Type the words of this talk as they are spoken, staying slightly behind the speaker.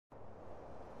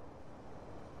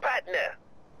partner.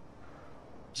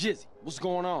 Jizzy, what's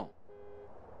going on?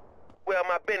 Well,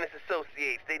 my business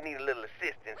associates, they need a little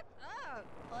assistance.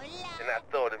 And I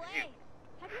thought of you,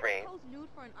 friend. Nude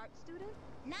for an art student?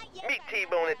 Meet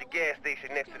T-Bone at the gas station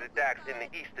next to the docks in the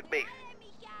Easter Basin.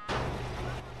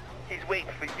 He's waiting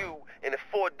for you in a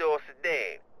 4-door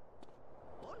sedan.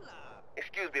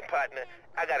 Excuse me, partner.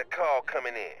 I got a call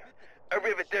coming in.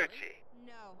 Arrivederci.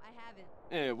 No, I haven't.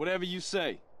 Yeah, whatever you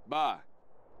say. Bye.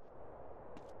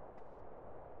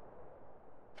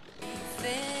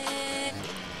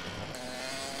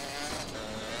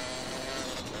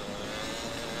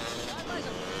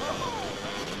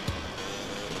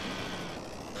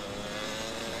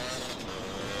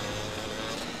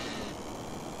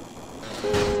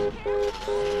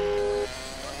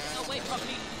 Away from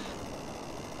me!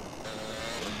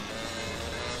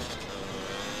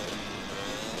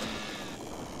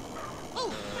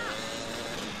 Oh,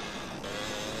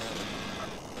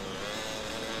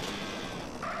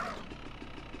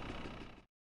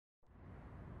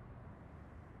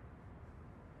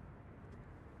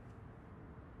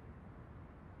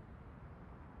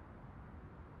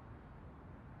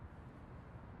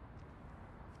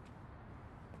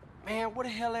 Man, where the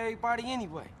hell everybody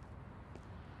anyway?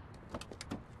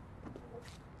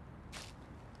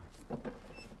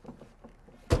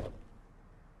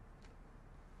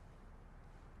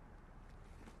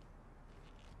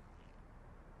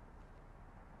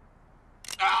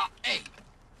 Hey!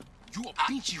 You a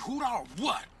pinchy hooter or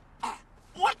what?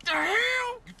 What the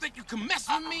hell? You think you can mess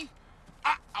with me?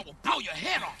 I will blow your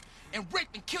head off and rape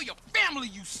and kill your family,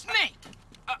 you snake!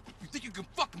 You think you can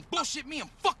fucking bullshit me and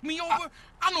fuck me over?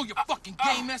 I know your fucking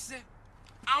game, that's it.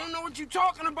 I don't know what you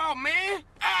talking about, man.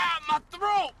 My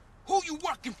throat! Who you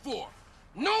working for?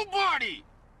 Nobody!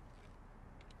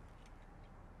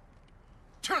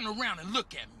 Turn around and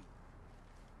look at me.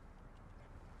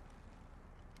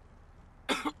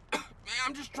 Man,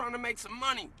 I'm just trying to make some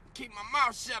money. Keep my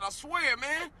mouth shut, I swear,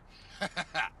 man.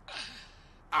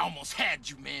 I almost had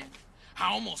you, man.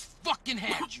 I almost fucking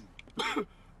had you.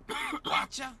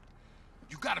 Watcha?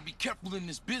 You gotta be careful in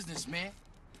this business, man.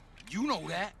 You know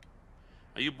that.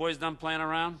 Are you boys done playing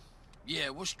around? Yeah,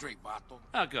 we're straight, Vato.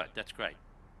 Oh, good. That's great.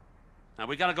 Now,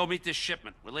 we gotta go meet this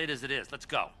shipment. We're late as it is. Let's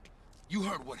go. You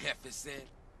heard what Hefe said.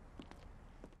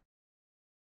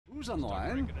 Who's on the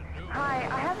line? Hi,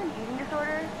 I have an eating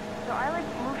disorder, so I like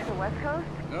to move to the West Coast.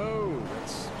 No,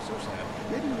 that's so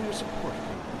sad. Maybe we need support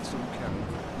with some caring.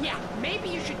 Yeah, maybe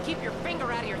you should keep your finger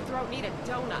out of your throat and eat a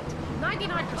donut.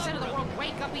 99% of the world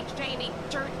wake up each day and eat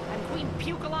dirt, and Queen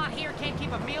Puke a lot here can't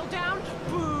keep a meal down?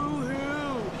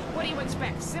 Boo-hoo! What do you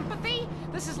expect, sympathy?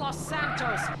 This is Los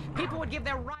Santos. People would give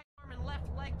their right arm and left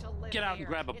leg to live Get out here.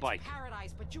 and grab a bike. It's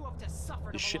paradise, but you have to suffer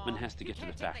The to shipment belong. has to get to the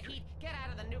You can't take factory. heat. Get out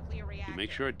of the nuclear reactor. You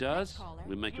make sure it does,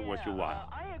 we make it worth your while.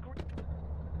 I agree.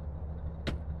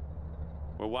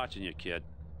 We're watching you, kid.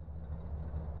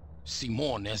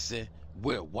 Simon, ese,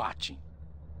 we're watching.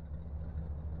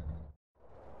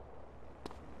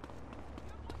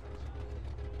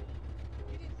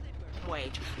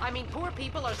 Wage. I mean, poor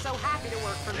people are so happy to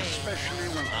work for me. Especially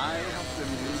when I help them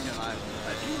unionize.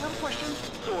 Do you have a question?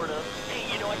 Sort of.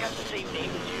 Hey, you know, I got the same name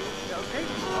as you. Okay.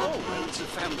 Oh, well, it's a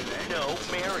family name. No,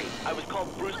 Mary. I was called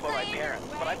Bruce by my parents,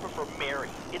 but I prefer Mary.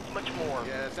 It's much more...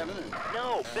 Yeah, feminine.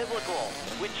 No, biblical.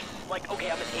 Which, like,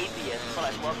 okay, I'm an atheist, but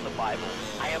I love the Bible.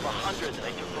 I have 100 that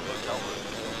I took from hotel rooms.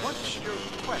 What's your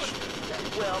question?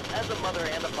 Well, as a mother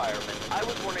and a fireman, I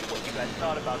was wondering what you guys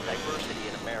thought about diversity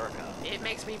in America. It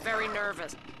makes me very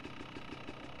nervous.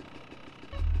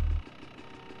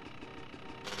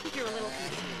 You're a little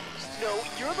confused. No,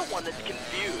 you're the one that's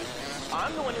confused. I'm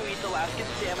the one who eats Alaskan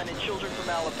salmon and children from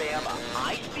Alabama.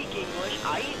 I speak English,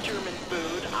 I eat German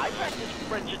food, I practice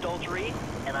French adultery,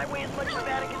 and I weigh as much as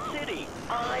Vatican City.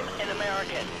 I'm an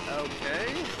American.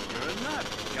 Okay, you're a nut.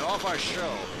 Get off our show.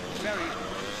 Mary,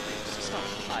 please, stop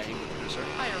hiding the producer.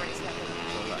 I already stepped in.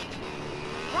 So that.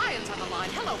 Brian's on the line.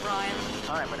 Hello, Brian.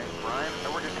 Hi, my name's Brian.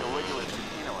 I work at Caligula's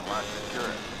Casino in Las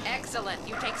Venturas. Excellent.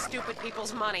 You take stupid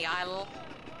people's money.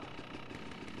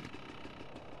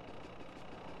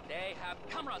 They have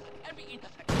cameras at every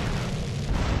intersection.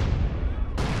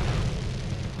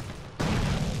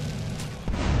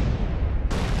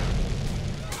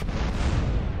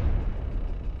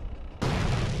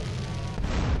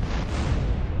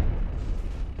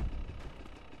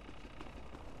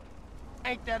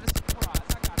 Ain't that a surprise?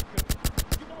 I got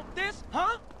good. You want this,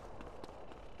 huh?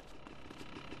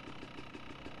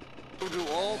 Who do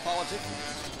all politics?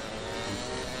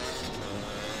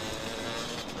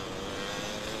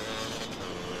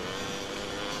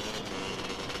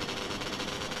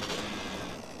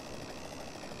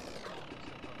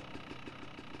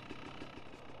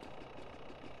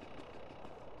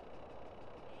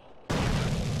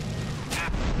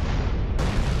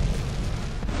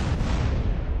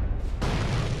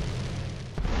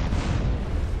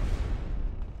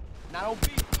 Now don't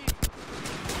be an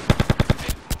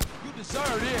idiot. You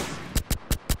deserve this.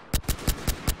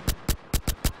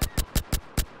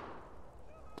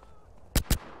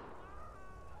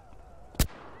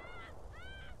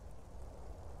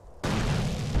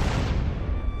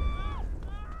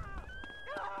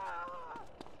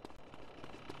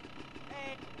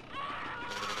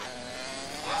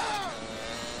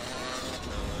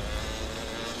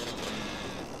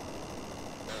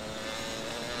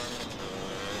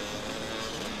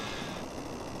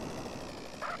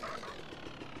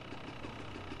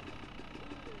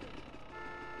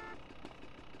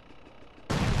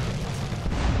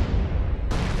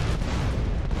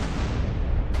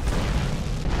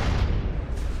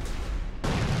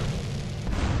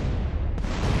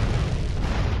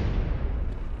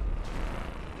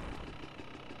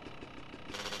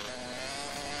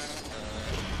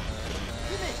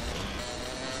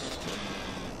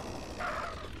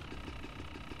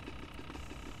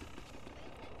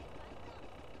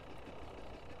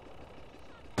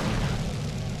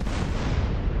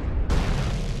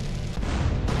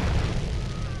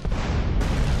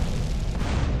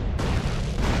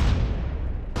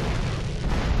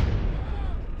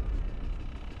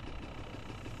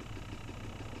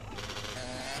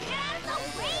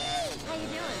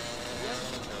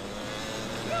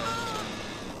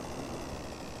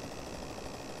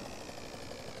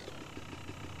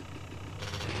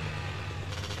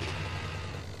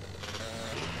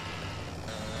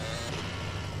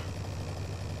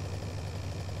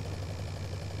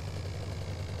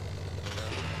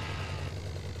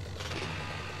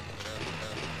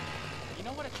 You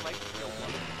know what it's like to be a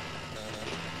woman?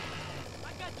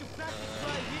 I got you practiced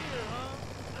right here, huh?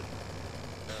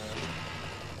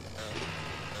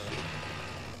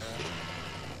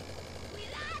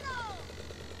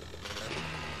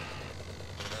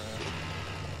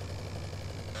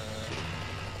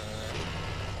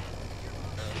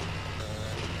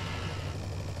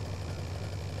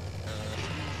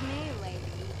 Excuse me, lady.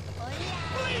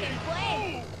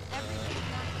 Please. Everything's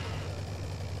not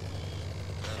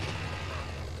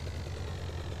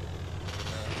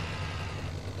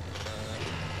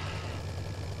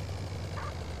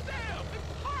Damn,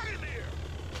 it's hot in here!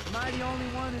 Am I the only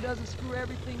one who doesn't screw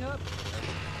everything up?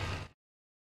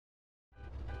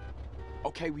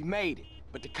 Okay, we made it.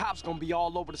 But the cops gonna be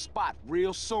all over the spot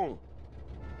real soon.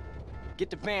 Get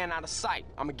the van out of sight.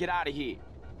 I'ma get out of here.